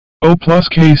O plus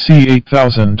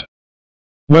KC8000.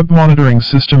 Web monitoring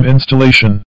system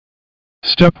installation.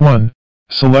 Step 1.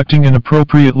 Selecting an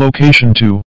appropriate location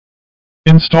to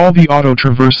install the Auto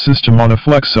Traverse system on a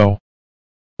Flexo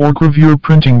or gravure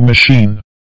printing machine.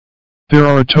 There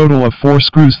are a total of 4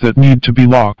 screws that need to be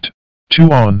locked,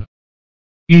 2 on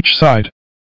each side.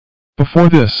 Before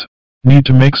this, need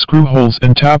to make screw holes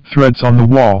and tap threads on the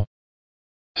wall.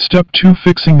 Step 2.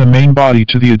 Fixing the main body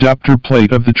to the adapter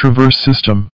plate of the Traverse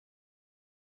system.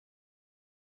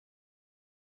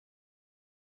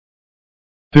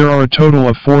 There are a total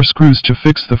of 4 screws to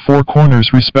fix the 4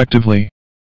 corners respectively.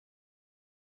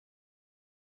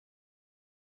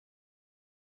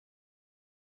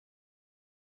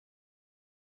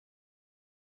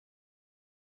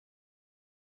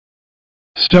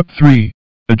 Step 3.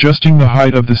 Adjusting the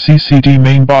height of the CCD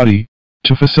main body,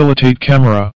 to facilitate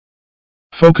camera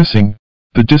focusing.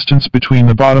 The distance between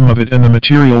the bottom of it and the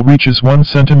material reaches 1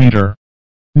 cm.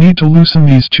 Need to loosen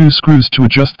these 2 screws to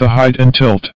adjust the height and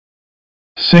tilt.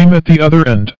 Same at the other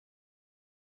end.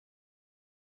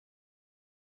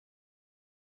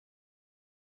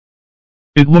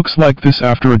 It looks like this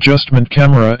after adjustment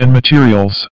camera and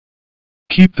materials.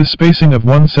 Keep the spacing of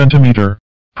 1 cm,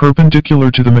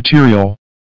 perpendicular to the material.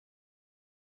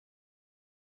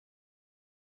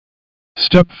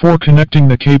 Step 4. Connecting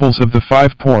the cables of the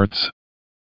 5 ports.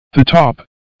 The top,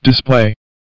 display.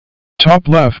 Top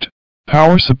left,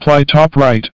 power supply. Top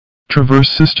right, Traverse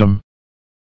system.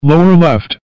 Lower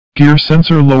left, gear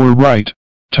sensor. Lower right,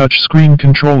 touch screen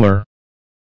controller.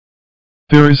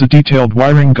 There is a detailed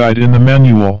wiring guide in the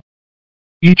manual.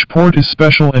 Each port is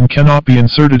special and cannot be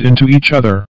inserted into each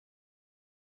other.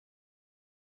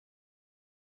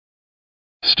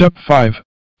 Step 5.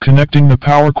 Connecting the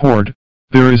power cord.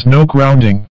 There is no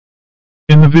grounding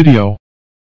in the video.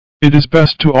 It is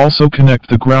best to also connect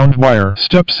the ground wire.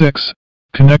 Step 6.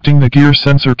 Connecting the gear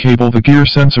sensor cable. The gear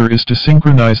sensor is to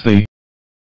synchronize the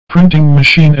printing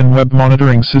machine and web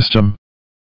monitoring system.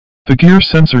 The gear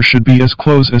sensor should be as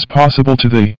close as possible to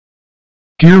the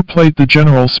gear plate. The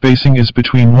general spacing is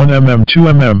between 1 mm 2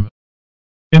 mm.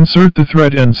 Insert the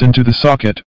thread ends into the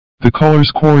socket. The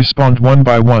colors correspond 1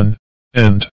 by 1,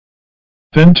 and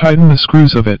then tighten the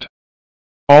screws of it.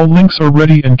 All links are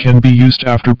ready and can be used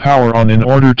after power on in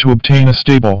order to obtain a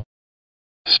stable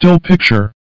still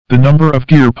picture. The number of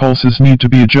gear pulses need to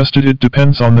be adjusted. It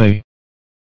depends on the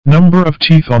number of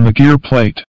teeth on the gear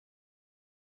plate.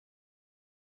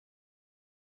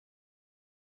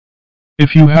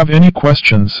 If you have any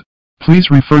questions,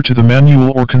 please refer to the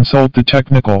manual or consult the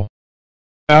technical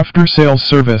after-sales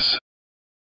service.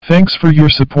 Thanks for your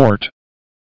support.